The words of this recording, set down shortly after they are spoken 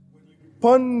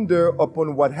ponder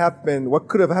upon what happened, what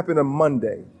could have happened on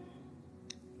Monday.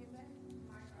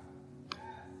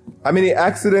 How many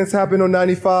accidents happened on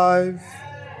 95?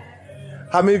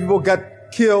 How many people got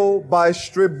killed by a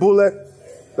stray bullet?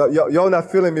 Y'all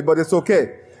not feeling me, but it's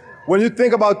okay. When you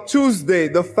think about Tuesday,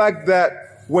 the fact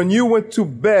that when you went to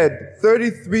bed,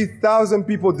 33,000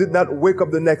 people did not wake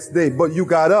up the next day, but you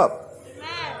got up.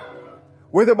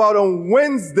 What about on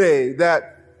Wednesday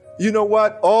that, you know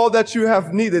what, all that you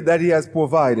have needed that He has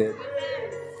provided?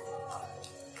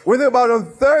 What about on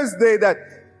Thursday that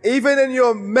even in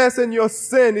your mess and your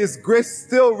sin, His grace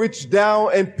still reach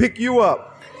down and pick you up?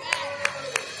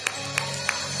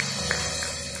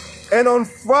 And on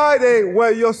Friday,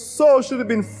 where your soul should have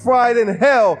been fried in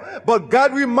hell, but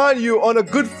God remind you on a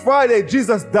Good Friday,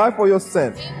 Jesus died for your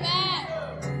sin. Amen.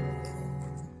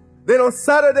 Then on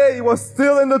Saturday, He was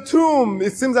still in the tomb.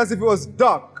 It seems as if it was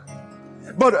dark.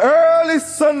 But early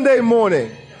Sunday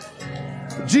morning,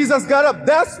 Jesus got up.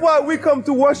 That's why we come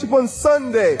to worship on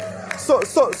Sunday.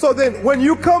 So then when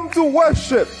you come to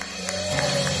worship,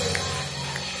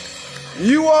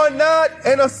 you are not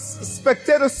in a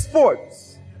spectator sport.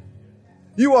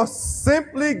 You are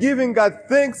simply giving God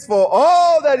thanks for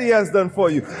all that He has done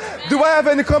for you. Do I have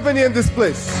any company in this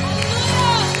place?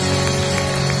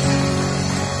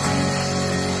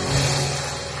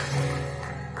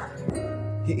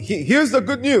 Here's the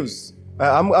good news.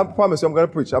 I promise you I'm going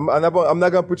to preach. I'm not going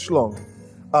to preach long.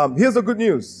 Here's the good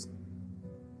news.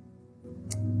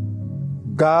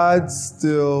 God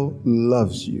still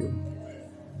loves you.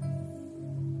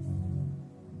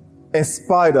 In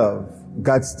spite of,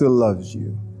 God still loves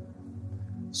you.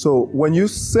 So when you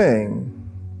sing,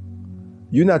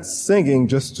 you're not singing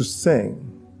just to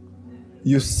sing.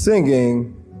 You're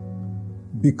singing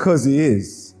because He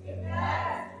is.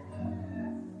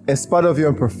 In spite of your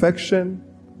imperfection,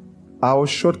 our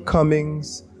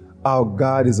shortcomings, our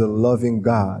God is a loving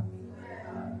God.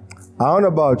 I don't know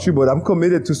about you, but I'm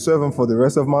committed to serve Him for the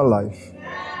rest of my life.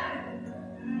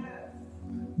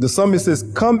 The psalmist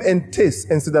says, come and taste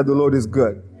and see that the Lord is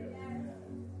good.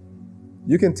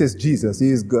 You can taste Jesus. He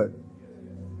is good.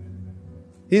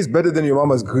 He's better than your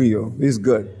mama's grill. He's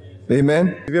good.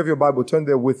 Amen. If you have your Bible, turn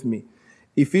there with me.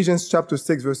 Ephesians chapter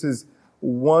 6, verses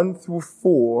 1 through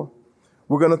 4.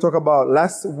 We're going to talk about,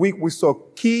 last week we saw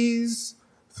keys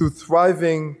through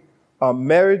thriving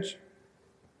marriage.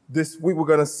 This week we're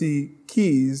going to see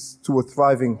keys to a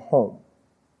thriving home.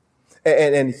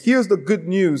 And here's the good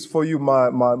news for you,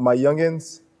 my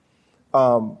youngins.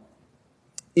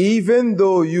 Even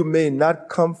though you may not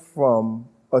come from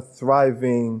a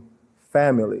thriving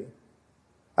family,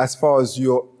 as far as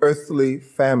your earthly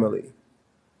family,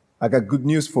 I got good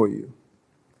news for you.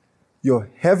 Your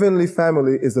heavenly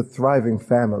family is a thriving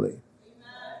family.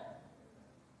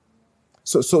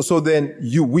 So then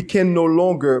we can no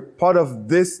longer, part of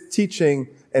this teaching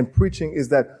and preaching is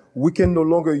that we can no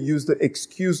longer use the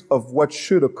excuse of what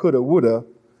shoulda, coulda, woulda.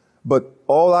 But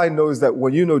all I know is that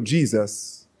when you know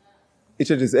Jesus, it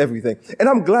changes everything. And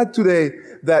I'm glad today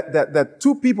that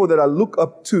two people that I look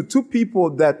up to, two people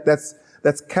that's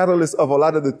catalyst of a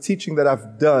lot of the teaching that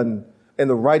I've done and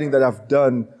the writing that I've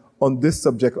done on this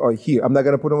subject are here. I'm not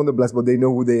going to put them on the blast, but they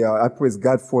know who they are. I praise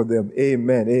God for them.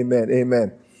 Amen, amen,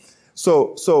 amen.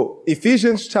 So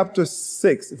Ephesians chapter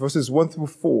 6, verses 1 through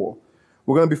 4,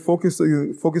 we're going to be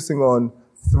focusing on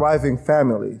thriving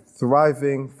family.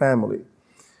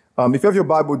 If you have your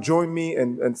Bible, join me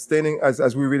and standing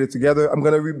as we read it together. I'm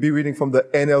going to be reading from the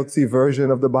NLT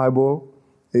version of the Bible.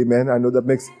 Amen. I know that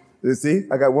makes, you see,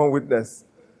 I got one witness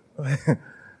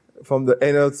from the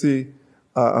NLT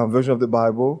version of the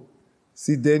Bible.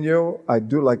 See, Daniel, I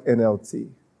do like NLT.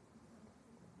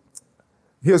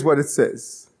 Here's what it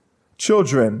says.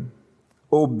 Children,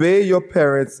 obey your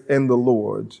parents in the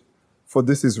Lord, for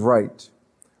this is right.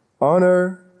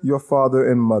 Honor your father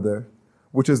and mother,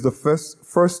 which is the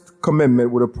first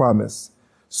commandment with a promise,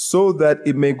 so that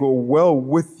it may go well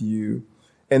with you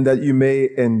and that you may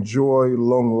enjoy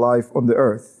long life on the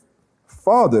earth.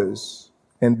 Fathers,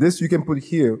 and this you can put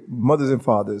here, mothers and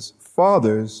fathers,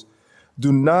 fathers,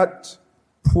 do not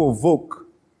provoke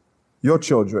your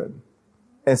children.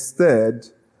 Instead,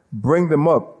 bring them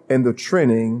up in the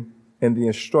training and the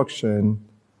instruction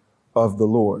of the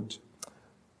Lord.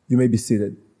 You may be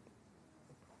seated.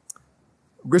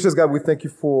 Gracious God, we thank you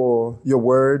for your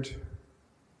word.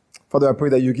 Father, I pray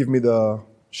that you give me the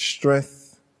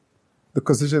strength, the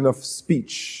precision of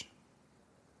speech,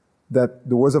 that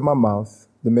the words of my mouth,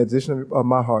 the meditation of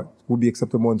my heart will be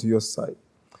acceptable unto your sight.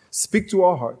 Speak to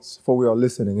our hearts, for we are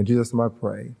listening. In Jesus' name I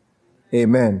pray.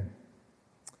 Amen.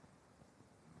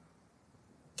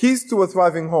 Keys to a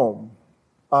thriving home.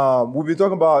 We'll be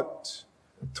talking about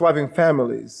thriving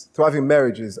families, thriving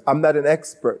marriages. I'm not an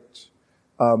expert.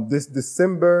 This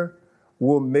December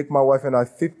will make my wife and I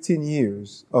 15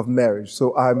 years of marriage,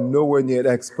 so I'm nowhere near an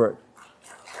expert.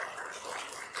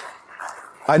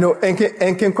 I know, and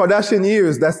Kim Kardashian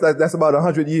years, that's about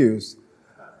 100 years.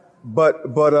 But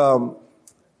I'm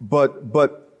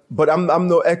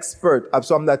no expert,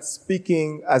 so I'm not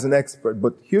speaking as an expert.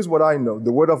 But here's what I know.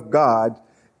 The Word of God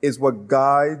is what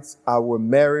guides our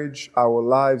marriage, our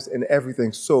lives, and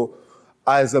everything. So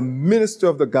as a minister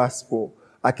of the gospel,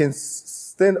 I can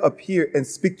stand up here and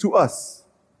speak to us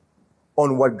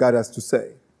on what God has to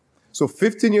say. So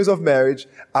 15 years of marriage,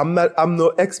 I'm no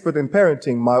expert in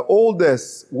parenting. My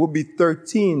oldest will be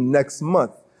 13 next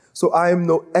month. So I am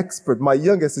no expert. My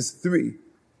youngest is 3.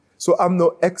 So I'm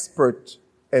no expert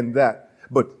in that.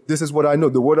 But this is what I know.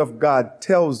 The Word of God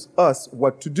tells us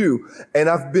what to do. And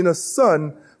I've been a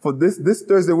son for this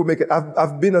Thursday will make it.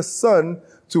 I've been a son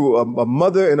to a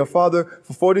mother and a father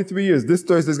for 43 years. This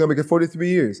Thursday is going to make it 43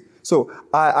 years. So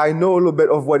I know a little bit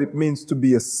of what it means to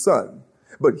be a son.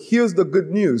 But here's the good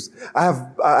news. I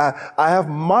have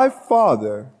my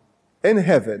Father in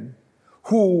heaven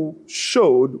who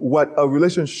showed what a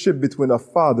relationship between a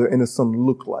father and a son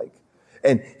looked like.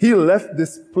 And he left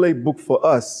this playbook for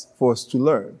us to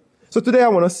learn. So today I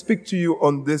want to speak to you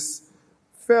on this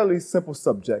fairly simple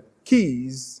subject,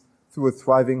 keys to a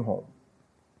thriving home.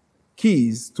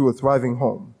 Keys to a thriving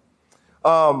home.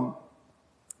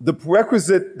 The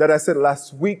prerequisite that I said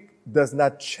last week does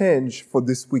not change for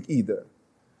this week either.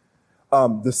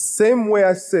 The same way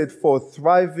I said for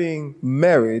thriving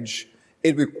marriage,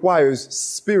 it requires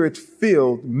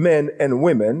spirit-filled men and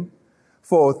women.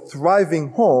 For a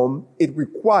thriving home, it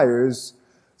requires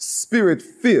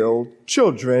spirit-filled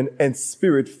children and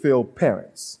spirit-filled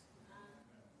parents.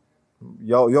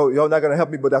 Y'all not going to help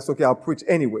me, but that's okay. I'll preach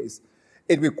anyways.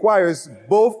 It requires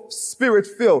both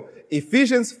spirit-filled.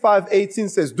 Ephesians 5:18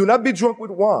 says, do not be drunk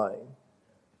with wine,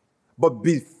 but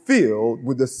be filled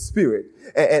with the Spirit.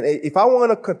 And if I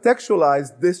want to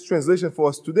contextualize this translation for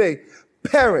us today,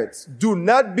 parents, do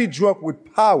not be drunk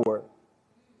with power,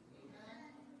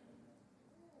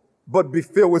 but be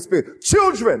filled with Spirit.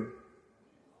 Children,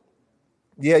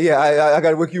 I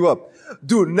got to wake you up.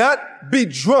 Do not be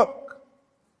drunk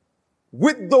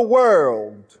with the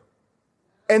world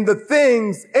and the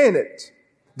things in it.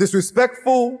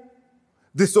 Disrespectful,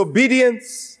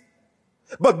 disobedience,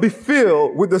 but be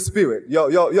filled with the Spirit. Y'all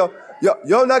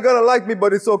not gonna like me,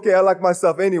 but it's okay. I like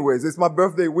myself anyways. It's my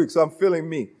birthday week, so I'm feeling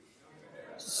me.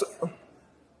 So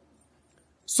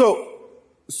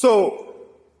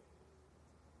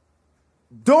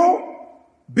don't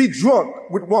be drunk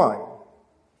with wine.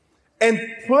 And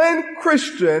plain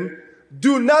Christian,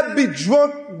 do not be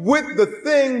drunk with the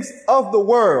things of the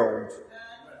world.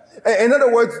 In other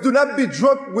words, do not be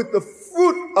drunk with the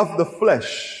fruit of the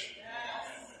flesh,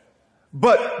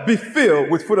 but be filled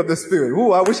with fruit of the Spirit.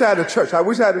 Ooh, I wish I had a church.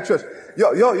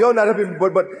 You're not having,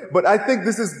 but I think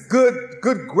this is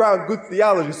good ground, good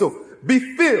theology. So be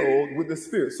filled with the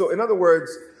Spirit. So in other words,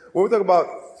 when we talk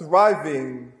about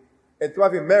thriving and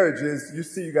thriving marriages, you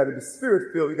see you got to be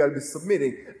Spirit filled, you got to be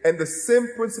submitting. And the same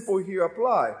principle here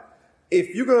apply.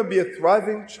 If you're going to be a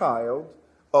thriving child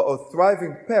or a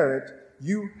thriving parent,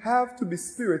 you have to be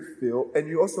Spirit filled and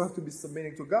you also have to be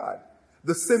submitting to God.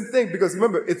 The same thing, because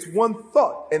remember, it's one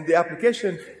thought, and the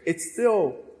application, it's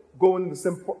still going the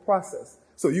same process.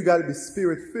 So you got to be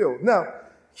Spirit-filled. Now,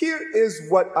 here is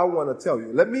what I want to tell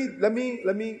you. Let me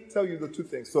tell you the two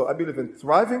things. So I believe in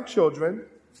thriving children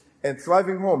and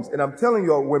thriving homes. And I'm telling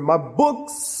you, when my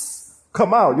books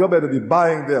come out, you better be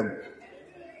buying them,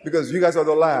 because you guys are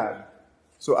the lab.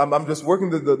 So I'm just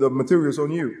working the materials on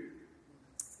you.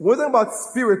 One thing about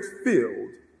Spirit-filled,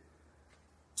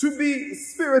 to be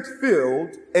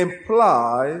Spirit-filled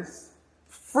implies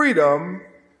freedom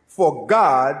for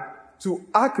God to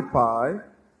occupy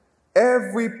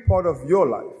every part of your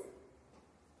life,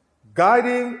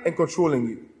 guiding and controlling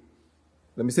you.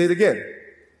 Let me say it again.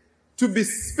 To be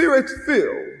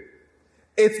Spirit-filled,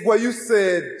 it's where you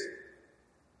said,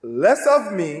 less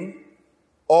of me,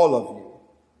 all of you.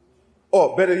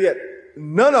 Or better yet,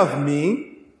 none of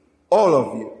me, all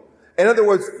of you. In other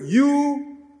words,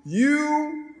 you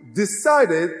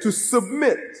decided to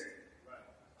submit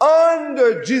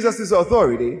under Jesus'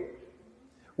 authority,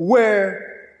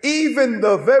 where even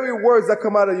the very words that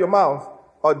come out of your mouth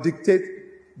are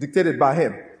dictated by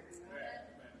Him.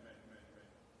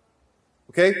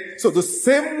 Okay? So the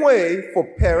same way for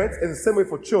parents and the same way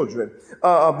for children.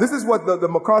 This is what the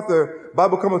MacArthur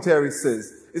Bible commentary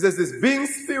says. It says this: being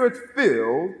filled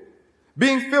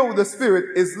with the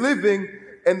Spirit is living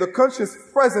in the conscious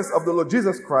presence of the Lord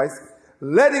Jesus Christ,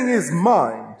 letting his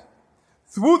mind,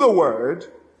 through the word,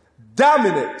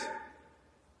 dominate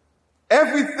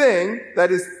everything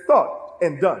that is thought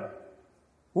and done.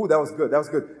 Ooh, that was good. That was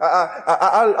good.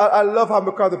 I love how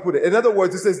MacArthur put it. In other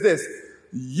words, it says this: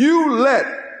 you let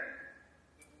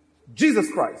Jesus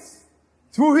Christ,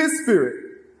 through his Spirit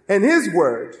and his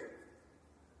word,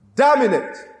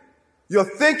 dominate your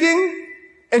thinking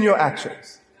and your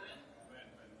actions.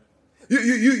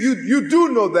 You do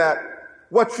know that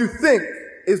what you think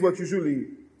is what usually,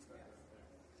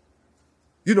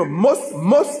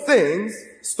 most things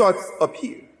starts up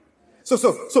here. So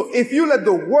if you let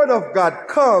the word of God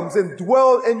comes and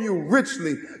dwell in you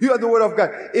richly, you let the word of God.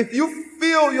 If you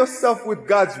fill yourself with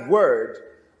God's word,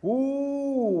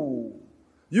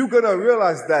 you're gonna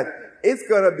realize that it's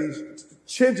gonna be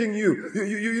changing you.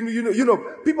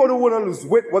 People don't want to lose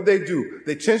weight. What they do,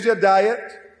 they change their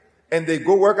diet and they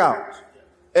go work out.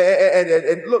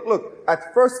 And look.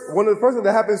 At first, one of the first things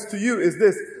that happens to you is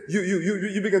this: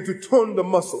 you begin to tone the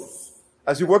muscles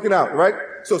as you're working out, right?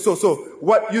 So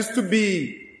what used to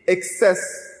be excess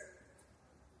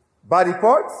body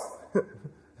parts,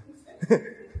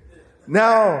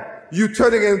 now you're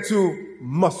turning into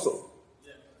muscle.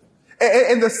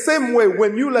 And in the same way,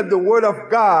 when you let the word of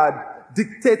God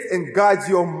dictate and guide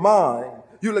your mind,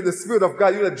 you let the Spirit of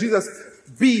God, you let Jesus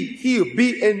be here,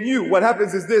 be in you. What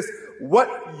happens is this: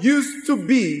 what used to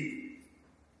be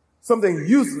something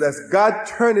useless, God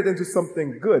turned it into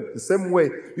something good. The same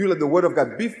way you let the word of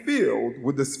God be filled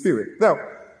with the Spirit. Now,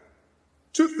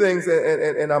 two things,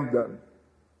 and I'm done.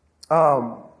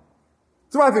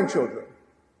 Thriving children.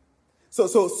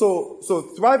 So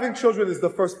thriving children is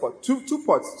the first part. Two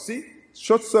parts. See,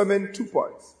 short sermon, 2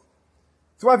 parts.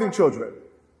 Thriving children.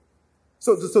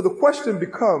 So the question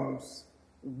becomes: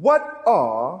 what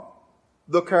are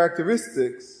the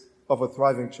characteristics of a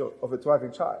thriving child?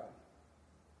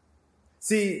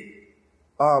 See,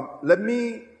 let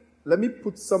me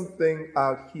put something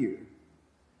out here.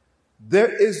 There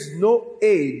is no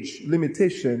age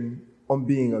limitation on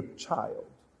being a child.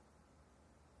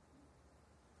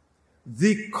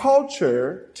 The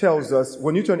culture tells us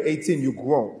when you turn 18, you're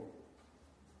grown.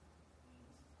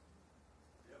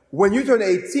 When you turn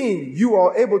 18, you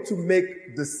are able to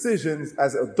make decisions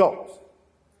as adults.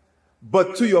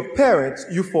 But to your parents,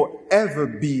 you forever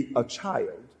be a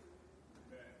child.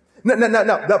 Now,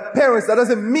 the parents, that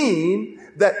doesn't mean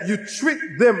that you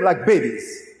treat them like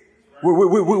babies. We're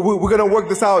going to work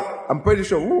this out. I'm pretty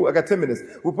sure. I got 10 minutes.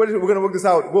 We're going to work this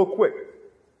out real quick.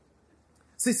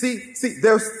 See,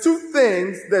 there's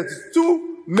there's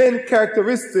two main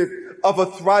characteristics of a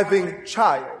thriving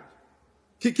child.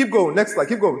 Keep going. Next slide.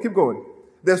 Keep going.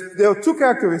 There are two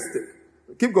characteristics.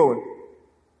 Keep going.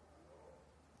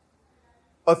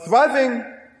 A thriving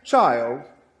child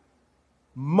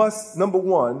must, number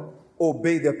one,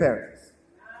 obey their parents.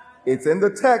 It's in the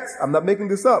text. I'm not making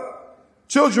this up.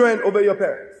 Children, obey your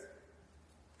parents.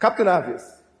 Captain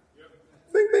Obvious.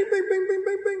 Bing, bing, bing, bing, bing,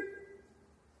 bing, bing.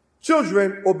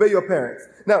 Children, obey your parents.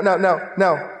 Now,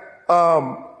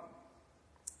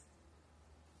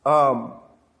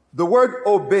 the word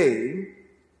obey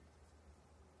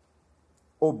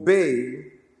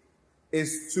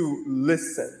is to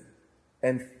listen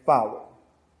and follow.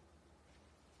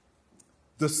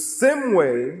 The same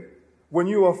way, when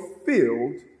you are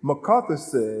filled, MacArthur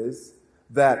says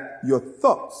that your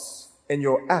thoughts and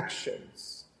your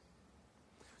actions.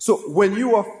 So when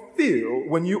you are filled,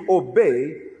 when you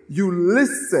obey, you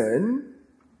listen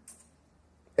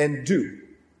and do.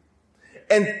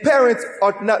 And parents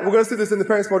are not, we're going to see this in the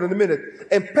parents part in a minute,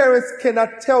 and parents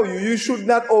cannot tell you, you should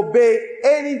not obey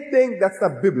anything that's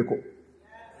not biblical.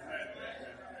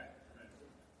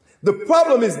 The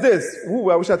problem is this.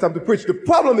 I wish I had time to preach. The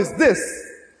problem is this.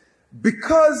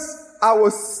 Because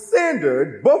our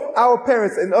standard, both our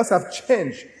parents and us have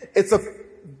changed. It's a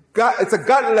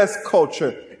godless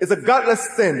culture. It's a godless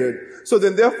standard. So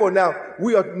then therefore now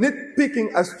we are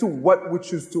nitpicking as to what we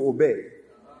choose to obey.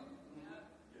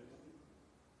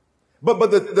 But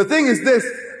the thing is this.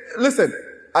 Listen,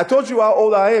 I told you how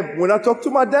old I am. When I talk to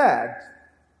my dad,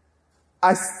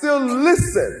 I still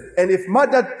listen. And if my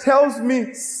dad tells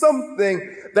me something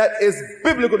that is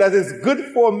biblical, that is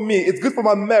good for me, it's good for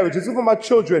my marriage, it's good for my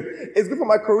children, it's good for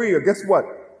my career, guess what?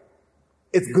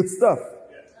 It's good stuff.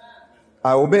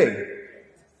 I obey.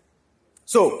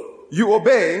 So, you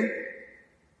obey,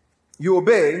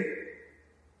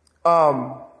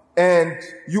 and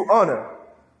you honor.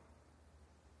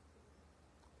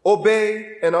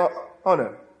 Obey and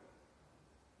honor.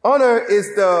 Honor is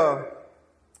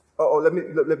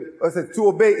I said to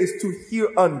obey is to hear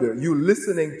under. You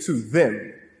listening to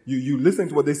them. You listening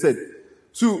to what they said.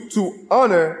 To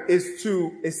honor is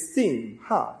to esteem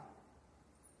high.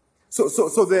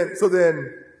 So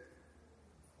then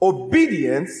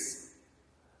obedience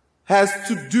has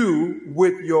to do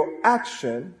with your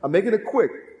action. I'm making it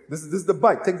quick. This is the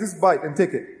bite. Take this bite and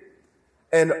take it.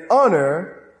 And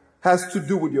honor has to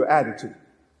do with your attitude.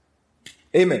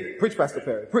 Amen. Preach, Pastor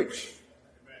Perry. Preach.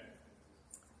 Amen.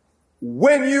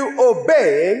 When you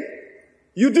obey,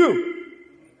 you do.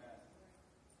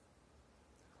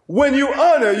 When you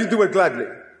honor, you do it gladly.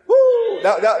 Woo!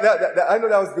 I know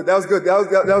that was good. That was good.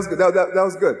 That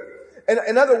was good. And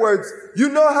in other words, you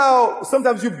know how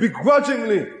sometimes you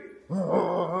begrudgingly,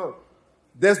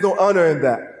 there's no honor in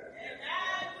that.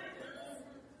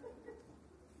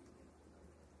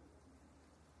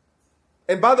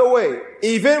 And by the way,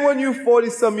 even when you're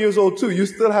 40-some years old too, you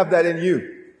still have that in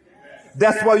you.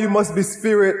 That's why you must be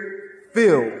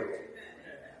spirit-filled.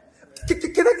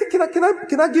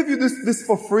 Can I give you this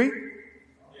for free?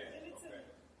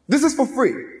 This is for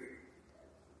free.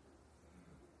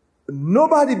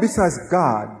 Nobody besides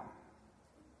God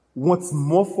wants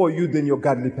more for you than your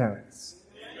godly parents.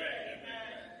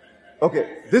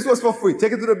 Okay, this was for free.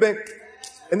 Take it to the bank.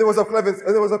 And there was a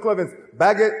Clevens.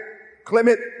 Bag it. Claim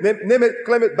it, name it,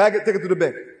 claim it, bag it, take it to the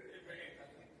bank.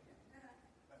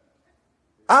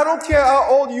 I don't care how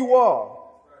old you are.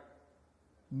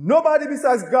 Nobody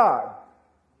besides God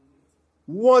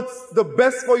wants the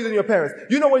best for you than your parents.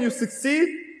 You know when you succeed,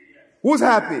 who's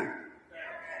happy?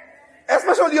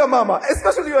 Especially your mama,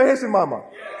 especially your Haitian mama.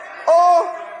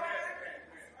 Oh,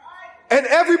 and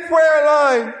every prayer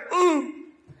line,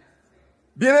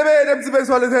 bien-aimé, dem petit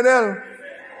soit l'Éternel.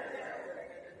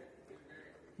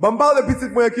 Bambal de petit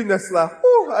moyen qui naissent là.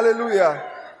 Hallelujah.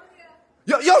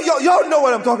 Y'all know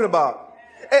what I'm talking about.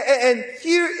 And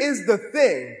here is the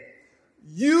thing.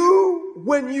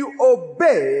 When you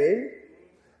obey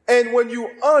and when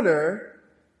you honor,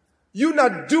 you're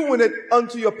not doing it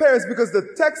unto your parents because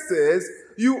the text says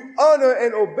you honor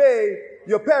and obey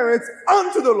your parents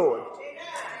unto the Lord.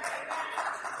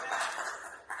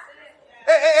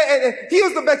 And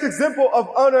here's the best example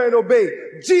of honor and obey.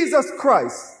 Jesus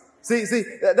Christ. See,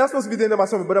 that's supposed to be the end of my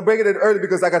sermon, but I'm bringing it early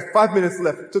because I got 5 minutes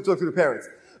left to talk to the parents.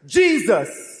 Jesus,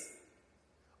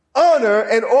 honor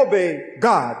and obey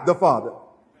God the Father.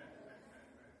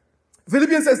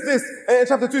 Philippians says this, and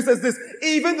chapter 2 says this,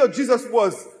 even though Jesus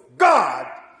was God,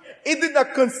 he did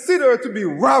not consider it to be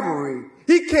robbery.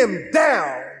 He came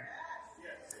down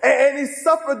and he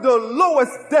suffered the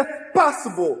lowest death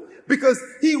possible because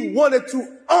he wanted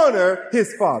to honor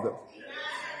his Father.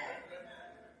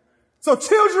 So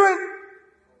children,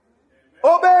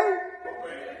 obey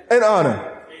and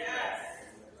honor.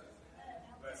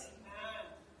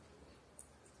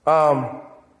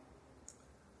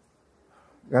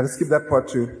 Gotta skip that part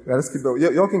too. Gotta skip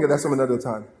that. Y'all can get that some another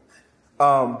time.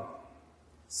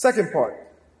 Second part.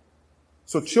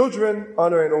 So children,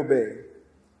 honor and obey.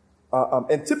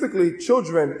 And typically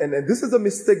children, and this is a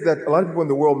mistake that a lot of people in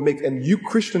the world make and you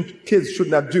Christian kids should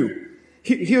not do.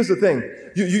 Here's the thing.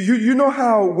 You know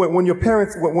how when your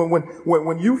parents,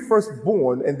 when you first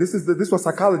born, and this is what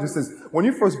psychologists says, when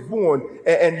you first born,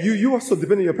 and you are so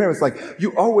dependent on your parents, like,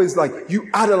 you always, like, you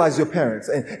idolize your parents,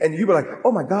 and you be like,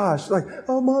 oh my gosh, like,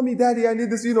 oh mommy, daddy, I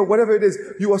need this, whatever it is,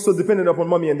 you are so dependent upon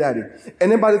mommy and daddy.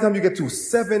 And then by the time you get to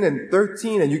 7 and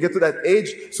 13, and you get to that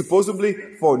age, supposedly,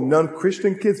 for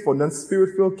non-Christian kids, for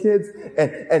non-spirit-filled kids,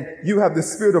 and you have the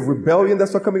spirit of rebellion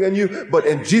that's not coming on you, but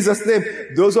in Jesus' name,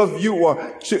 those of you who are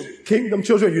kingdom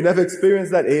children, you never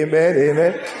experienced that. Amen,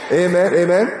 amen, amen,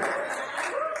 amen.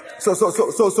 So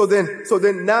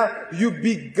then now you've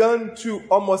begun to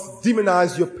almost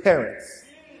demonize your parents.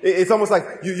 It's almost like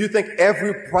you think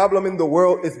every problem in the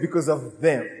world is because of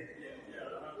them.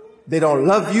 They don't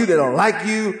love you. They don't like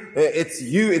you. It's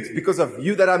you. It's because of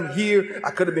you that I'm here. I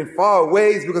could have been far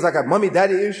away. It's because I got mommy,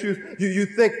 daddy issues. You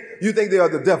think they are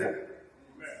the devil.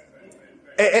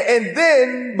 And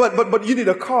then, but you need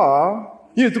a car.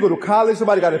 You need to go to college.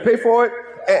 Somebody got to pay for it.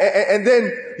 And then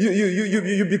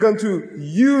you begin to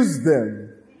use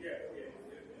them.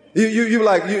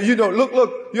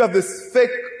 Look, you have this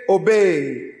fake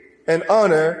obey and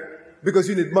honor because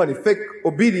you need money. Fake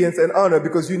obedience and honor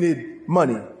because you need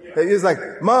money. It's like,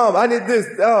 Mom, I need this.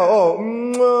 I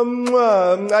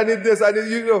need this. I need,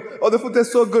 the food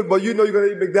tastes so good, but you're going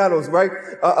to eat McDonald's, right?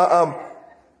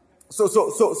 So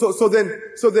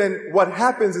then what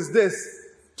happens is this,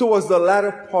 towards the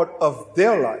latter part of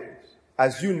their lives,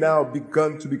 as you now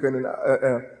begun to become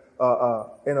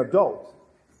an adult,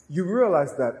 you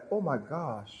realize that, oh my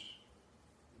gosh,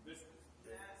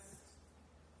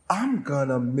 I'm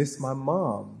gonna miss my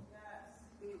mom.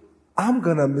 I'm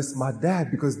gonna miss my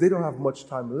dad because they don't have much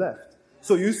time left.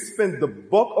 So you spend the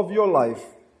bulk of your life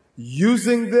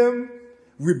using them,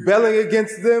 rebelling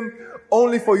against them,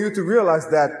 only for you to realize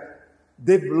that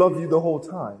they've loved you the whole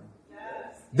time.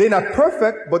 Yes. They're not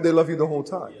perfect, but they love you the whole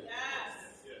time. Yes.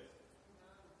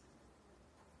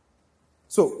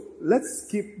 So let's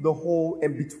skip the whole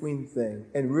in-between thing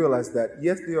and realize that,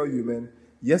 yes, they are human.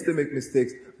 Yes, they make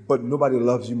mistakes, but nobody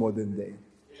loves you more than they.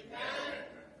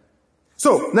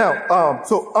 So now,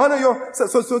 so honor your,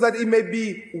 so that it may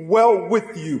be well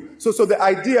with you. So the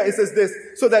idea, it says this,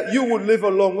 so that you would live a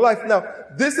long life. Now,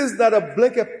 this is not a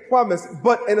blanket promise,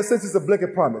 but in a sense, it's a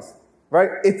blanket promise, right?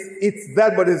 It's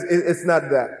that, but it's not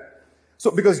that.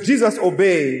 So because Jesus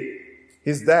obeyed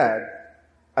his dad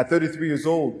at 33 years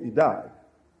old, he died.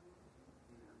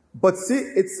 But see,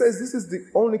 it says this is the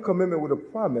only commandment with a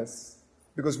promise,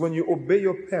 because when you obey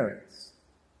your parents,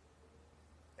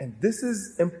 and this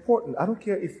is important. I don't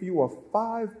care if you are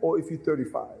 5 or if you're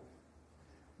 35.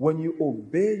 When you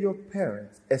obey your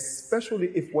parents, especially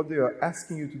if what they are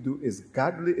asking you to do is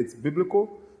godly, it's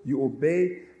biblical, you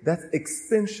obey, that's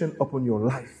extension upon your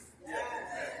life.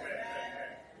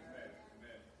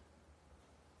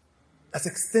 That's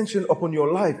extension upon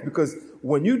your life, because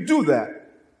when you do that,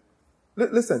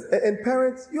 listen, and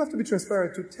parents, you have to be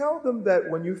transparent to tell them that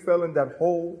when you fell in that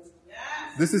hole,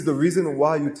 this is the reason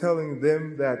why you're telling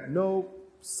them that, no,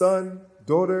 son,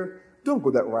 daughter, don't go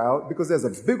that route, because there's a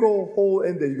big old hole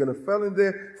in there. You're going to fall in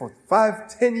there for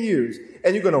 5, 10 years,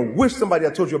 and you're going to wish somebody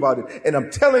had told you about it. And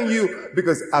I'm telling you,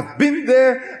 because I've been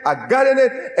there, I got in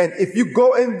it, and if you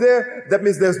go in there, that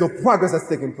means there's no progress that's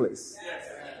taking place.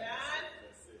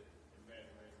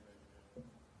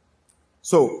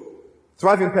 So,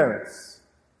 thriving parents.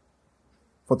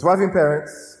 For thriving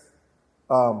parents,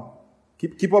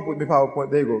 keep up with me,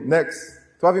 PowerPoint. There you go. Next.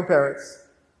 Thriving parents.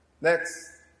 Next.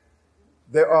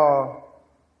 There are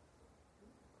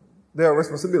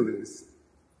responsibilities.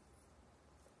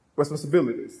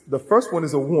 Responsibilities. The first one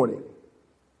is a warning.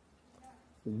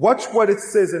 Watch what it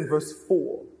says in verse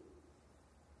 4.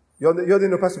 You already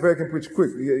know Pastor Barry can preach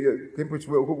quick. Can preach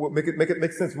real, make it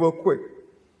make sense real quick.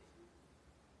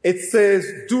 It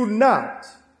says, do not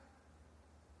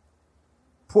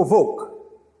provoke.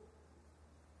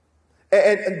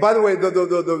 And by the way,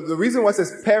 the reason why it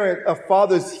says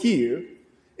fathers here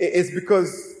is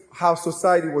because how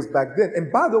society was back then.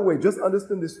 And by the way, just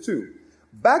understand this too.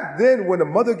 Back then, when a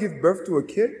mother gives birth to a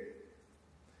kid,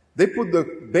 they put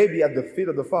the baby at the feet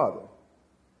of the father.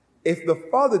 If the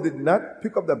father did not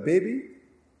pick up the baby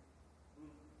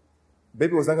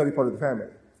was not going to be part of the family.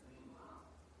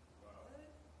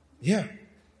 Yeah.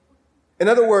 In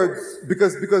other words,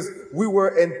 because we were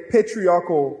in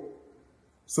patriarchal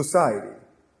society.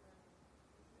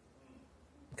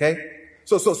 Okay?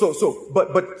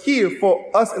 But here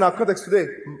for us in our context today,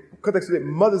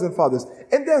 mothers and fathers,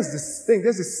 and there's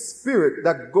this spirit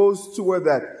that goes to where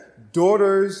that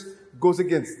daughters goes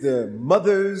against their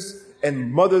mothers,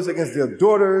 and mothers against their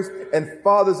daughters, and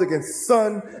fathers against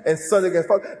son, and son against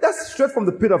father. That's straight from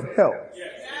the pit of hell.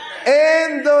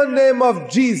 In the name of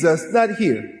Jesus, not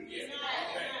here.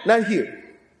 Not here.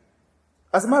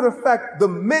 As a matter of fact, the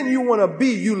man you want to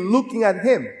be, you looking at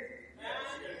him.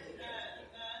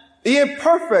 He ain't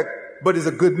perfect, but he's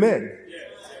a good man.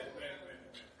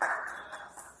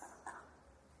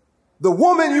 The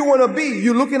woman you want to be,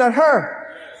 you looking at her.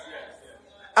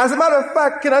 As a matter of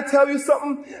fact, can I tell you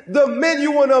something? The man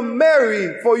you want to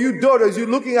marry for you daughters, you're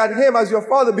looking at him as your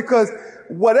father, because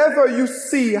whatever you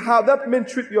see, how that man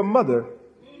treat your mother,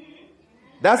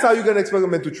 that's how you're going to expect a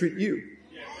man to treat you.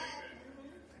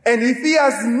 And if he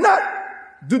has not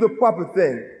do the proper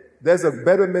thing, there's a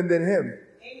better man than him.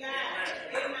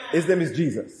 His name is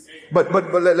Jesus. But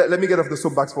let me get off the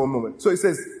soapbox for a moment. So it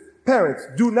says, parents,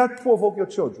 do not provoke your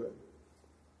children.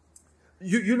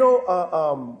 You know,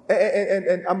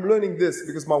 and I'm learning this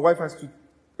because my wife has to,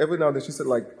 every now and then she said,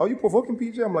 like, are you provoking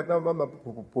PJ? I'm like, no, I'm not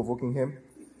provoking him.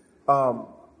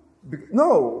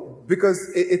 No,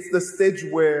 because it's the stage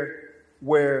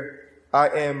where I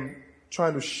am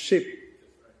trying to shape.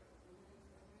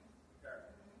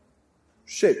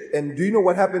 And do you know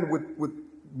what happened with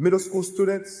middle school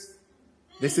students?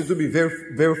 They seem to be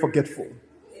very, very forgetful.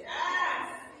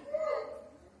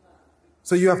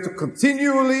 So you have to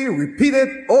continually repeat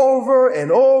it over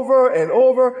and over and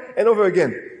over and over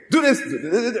again. Do this.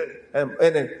 And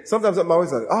then sometimes I'm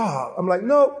always like, I'm like,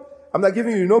 no, I'm not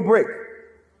giving you no break.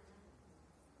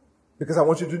 Because I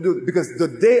want you to do it. Because the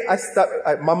day I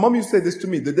start, my mom used to say this to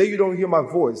me, the day you don't hear my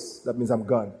voice, that means I'm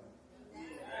gone.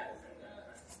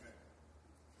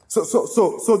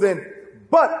 So then,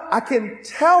 but I can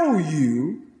tell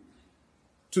you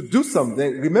to do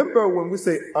something. Remember when we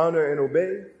say honor and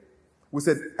obey? We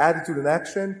said attitude and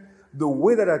action. The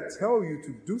way that I tell you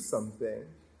to do something,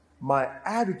 my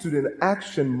attitude and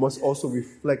action must also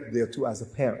reflect there too as a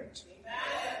parent.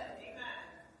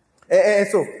 And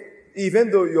so,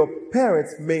 even though your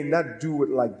parents may not do it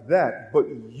like that, but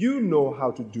you know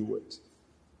how to do it.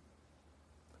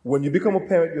 When you become a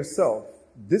parent yourself,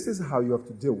 this is how you have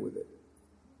to deal with it.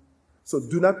 So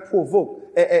do not provoke.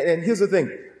 And here's the thing.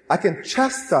 I can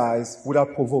chastise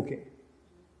without provoking.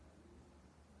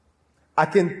 I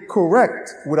can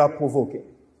correct without provoking.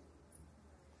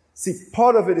 See,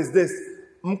 part of it is this.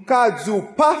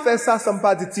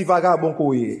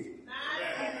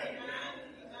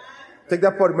 Take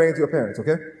that part and bring it to your parents,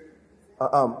 okay?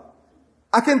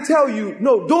 I can tell you,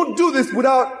 no, don't do this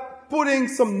without putting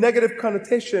some negative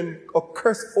connotation or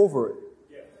curse over it.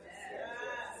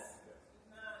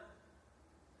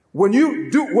 When you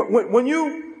do,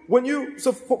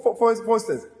 so for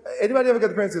instance, anybody ever get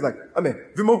the parents who's like,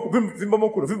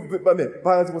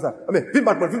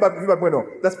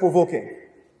 that's provoking.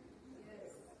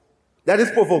 That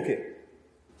is provoking.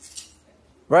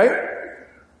 Right?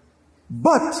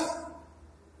 But,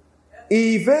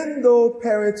 even though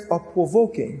parents are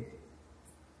provoking,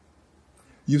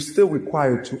 you're still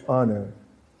required to honor.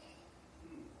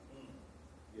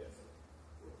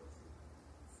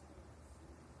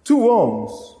 Two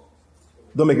wrongs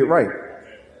don't make it right.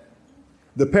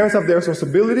 The parents have their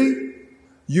responsibility.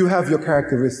 You have your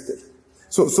characteristic.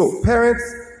 So parents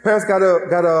there's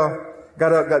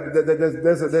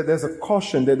a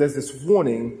caution, there's this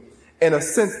warning in a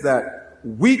sense that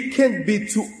we can't be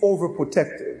too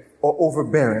overprotective or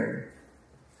overbearing.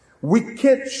 We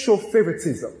can't show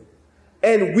favoritism.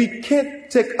 And we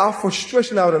can't take our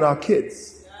frustration out on our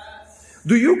kids.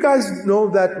 Do you guys know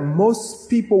that most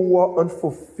people who are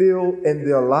unfulfilled in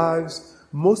their lives,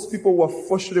 most people who are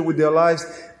frustrated with their lives,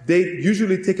 they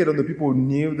usually take it on the people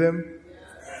near them?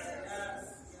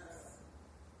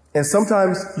 And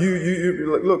sometimes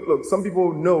you look, some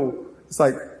people know, it's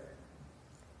like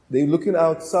they're looking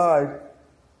outside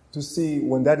to see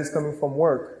when dad is coming from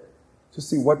work, to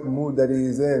see what mood that he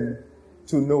is in,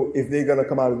 to know if they're going to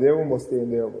come out of their room or stay in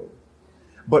their room.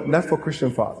 But not for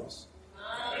Christian fathers.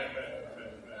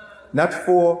 Not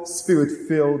for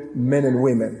spirit-filled men and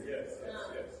women.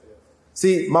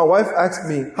 See, my wife asked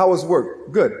me, how was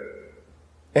work? Good.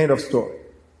 End of story.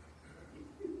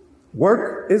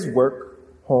 Work is work.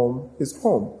 Home is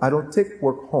home. I don't take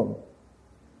work home.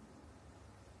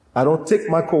 I don't take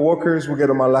my coworkers who get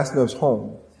on my last nerves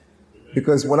home.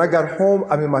 Because when I got home,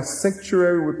 I'm in my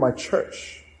sanctuary with my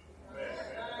church.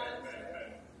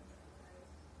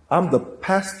 I'm the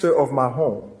pastor of my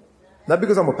home. Not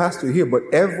because I'm a pastor here, but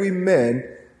every man,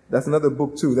 that's another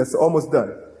book too, that's almost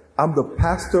done. I'm the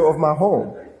pastor of my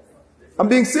home. I'm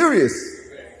being serious.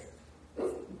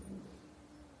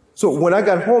 So when I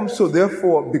got home, so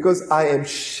therefore, because I am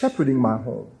shepherding my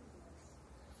home,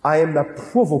 I am not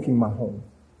provoking my home.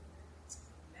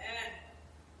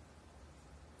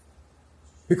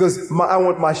 Because I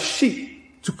want my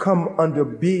sheep to come under,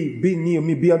 be near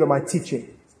me, be under my teaching.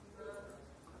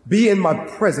 Be in my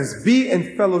presence. Be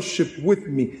in fellowship with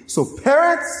me. So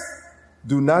parents,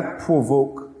 do not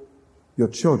provoke your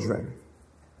children.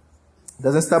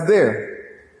 Doesn't stop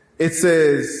there. It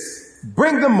says,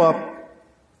 bring them up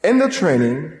in the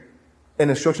training and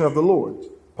instruction of the Lord.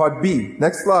 Part B.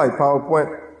 Next slide,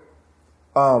 PowerPoint.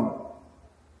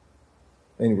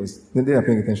 Anyways, they're not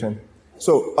paying attention.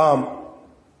 So,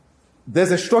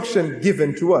 there's instruction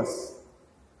given to us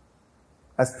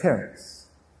as parents.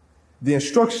 The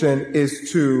instruction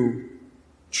is to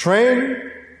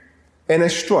train and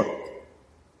instruct.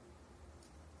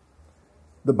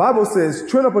 The Bible says,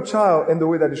 train up a child in the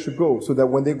way that it should go, so that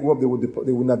when they grow up, they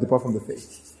will not depart from the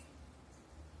faith.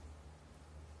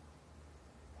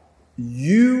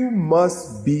 You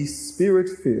must be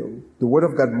spirit-filled. The Word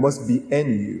of God must be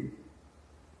in you.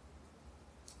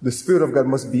 The Spirit of God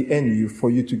must be in you for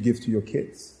you to give to your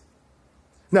kids.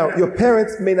 Now, your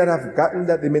parents may not have gotten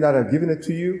that. They may not have given it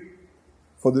to you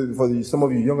for some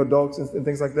of you young adults and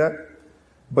things like that.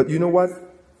 But you know what?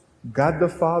 God the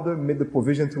Father made the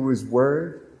provision through His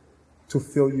Word to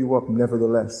fill you up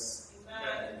nevertheless.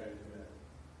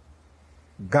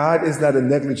 God is not a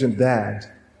negligent dad.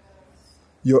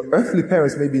 Your earthly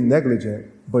parents may be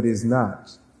negligent, but is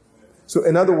not. So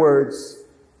in other words,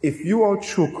 if you are a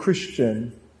true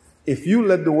Christian, if you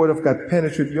let the Word of God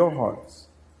penetrate your hearts,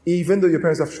 even though your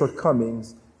parents have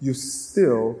shortcomings, you're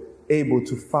still able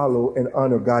to follow and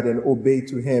honor God and obey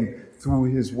to Him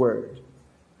through His Word.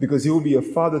 Because He will be a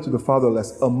father to the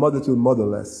fatherless, a mother to the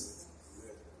motherless.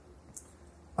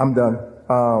 I'm done.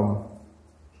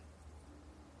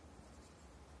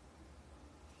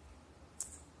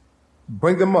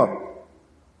 bring them up.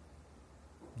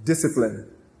 Discipline.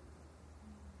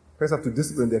 Parents have to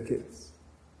discipline their kids.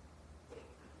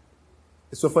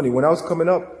 It's so funny. When I was coming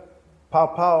up, pow,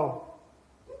 pow,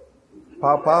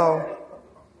 pow, pow,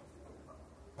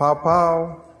 pow,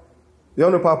 pow. You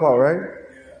all know pow, pow, right?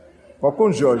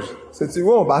 Popcorn George. C'est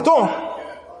bon, bâton.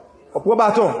 Popcorn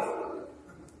bâton.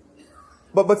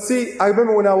 But see, I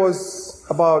remember when I was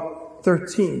about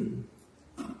 13,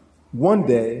 one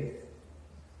day,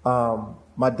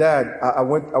 my dad, I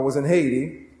was in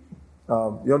Haiti. You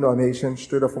all know I'm Haitian,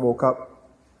 straight up from Okap.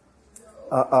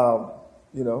 A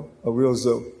real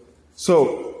zoo.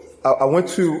 So I went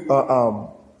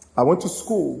to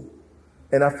school,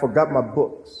 and I forgot my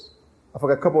books. I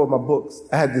forgot a couple of my books.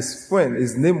 I had this friend.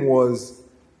 His name was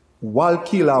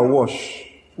Walkila Wash.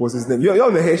 Was his name?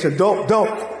 Y'all know Haitian. Don't.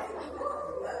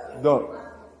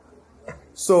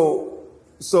 So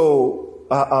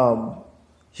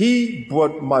he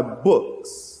brought my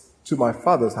books to my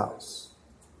father's house.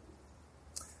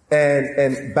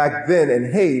 And back then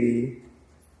in Haiti,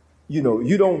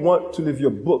 you don't want to leave your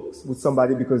books with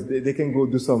somebody because they can go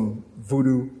do some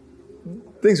voodoo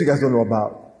things you guys don't know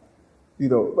about.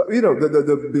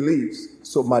 The beliefs.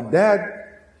 So I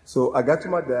got to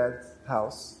my dad's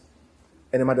house,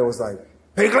 and then my dad was like,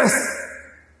 Pericles!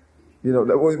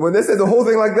 When they said the whole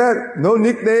thing like that, no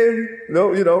nickname,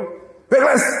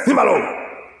 Pericles, Himbalo!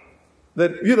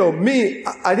 That, me,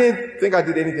 I didn't think I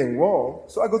did anything wrong.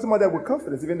 So I go to my dad with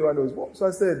confidence, even though I know it's wrong. So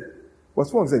I said,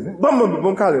 what's wrong? He said,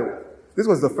 this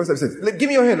was the first time he said, give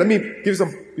me your hand, let me give you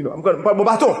some, I'm going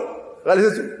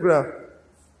to,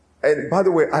 and by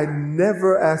the way, I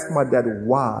never asked my dad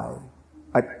why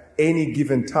at any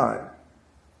given time.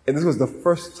 And this was the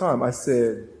first time I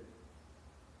said,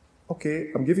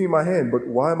 okay, I'm giving you my hand, but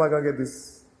why am I going to get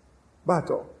this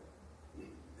baton?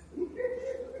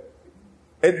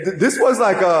 And this was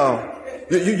like,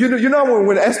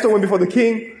 when Esther went before the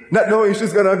king, not knowing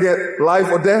she's going to get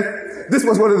life or death, this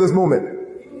was one of those moments.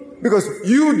 Because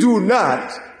you do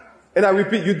not, and I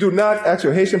repeat, you do not ask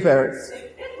your Haitian parents,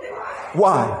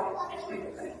 why?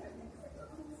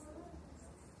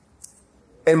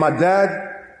 And my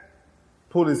dad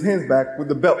pulled his hands back with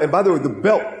the belt. And by the way, the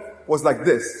belt was like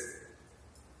this.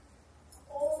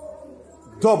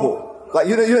 Double. Like,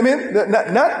 you know what I mean?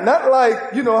 Not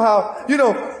like, how,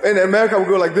 in America we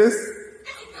go like this.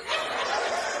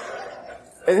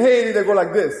 In Haiti they go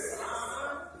like this.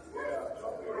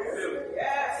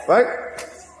 Right?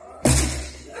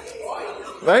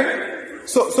 Right?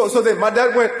 So then my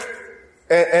dad went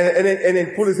and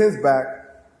then pulled his hands back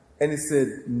and he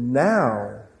said,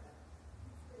 now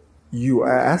you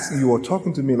are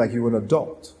talking to me like you're an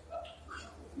adult.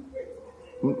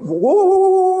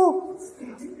 Whoa.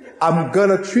 I'm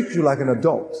gonna treat you like an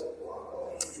adult.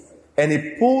 And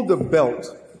he pulled the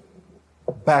belt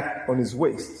back on his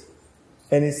waist.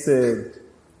 And he said,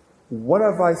 what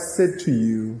have I said to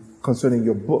you concerning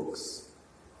your books?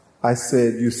 I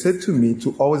said, you said to me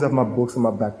to always have my books in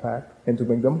my backpack and to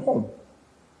bring them home.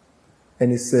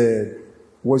 And he said,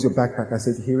 where's your backpack? I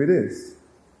said, here it is.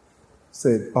 He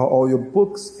said, are all your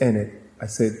books in it? I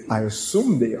said, I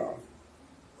assume they are.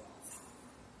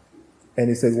 And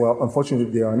he said, well,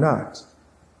 unfortunately, they are not.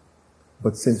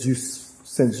 But since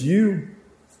you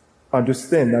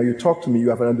understand, now you talk to me, you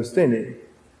have an understanding.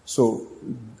 So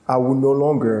I will no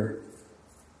longer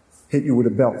hit you with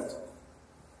a belt.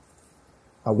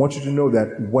 I want you to know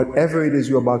that whatever it is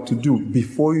you're about to do,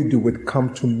 before you do it,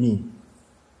 come to me.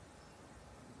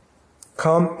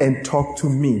 Come and talk to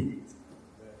me.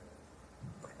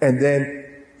 And then,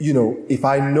 if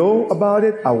I know about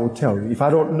it, I will tell you. If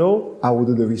I don't know, I will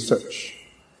do the research.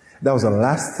 That was the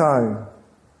last time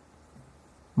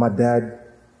my dad,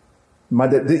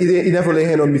 he never laid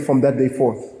hand on me from that day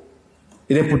forth.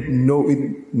 He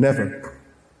didn't never.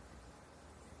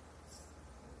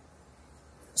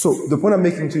 So the point I'm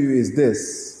making to you is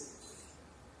this.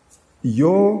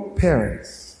 Your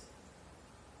parents,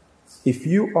 if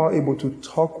you are able to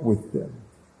talk with them,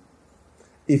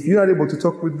 if you're not able to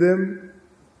talk with them,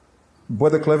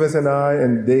 Brother Clevis and I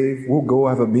and Dave will go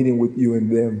have a meeting with you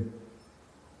and them.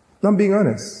 I'm being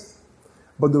honest.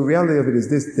 But the reality of it is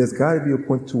this, there's got to be a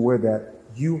point to where that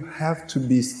you have to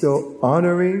be still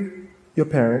honoring your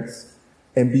parents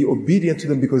and be obedient to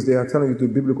them because they are telling you to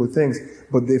do biblical things.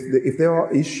 But if there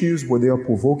are issues where they are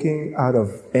provoking out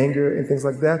of anger and things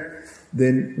like that,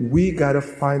 then we got to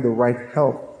find the right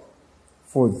help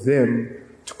for them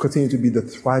to continue to be the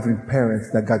thriving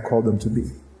parents that God called them to be.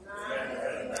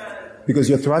 Because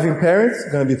your thriving parents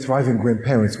are going to be thriving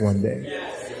grandparents one day.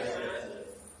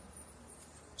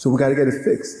 So we got to get it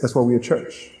fixed. That's why we're a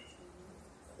church.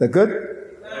 That good?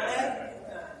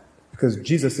 Because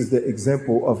Jesus is the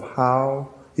example of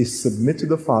how he submit to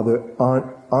the Father,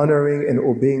 honoring and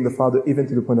obeying the Father even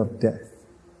to the point of death.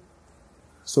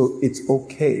 So it's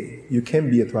okay. You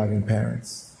can be a thriving parent.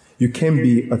 You can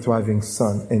be a thriving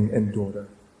son and daughter.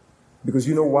 Because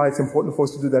you know why it's important for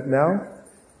us to do that now?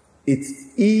 It's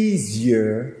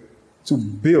easier to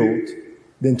build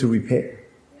than to repair.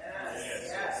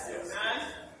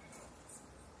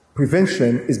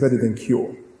 Prevention is better than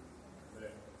cure.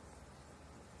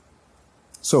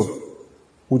 So,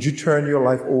 would you turn your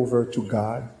life over to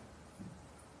God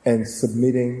and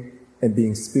submitting and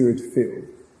being spirit-filled,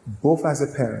 both as a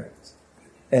parent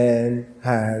and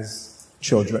as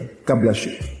children? God bless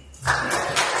you.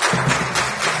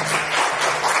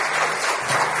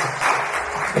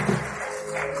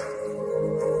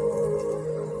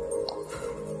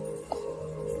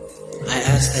 I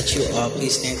ask that you all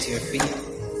please stand to your feet.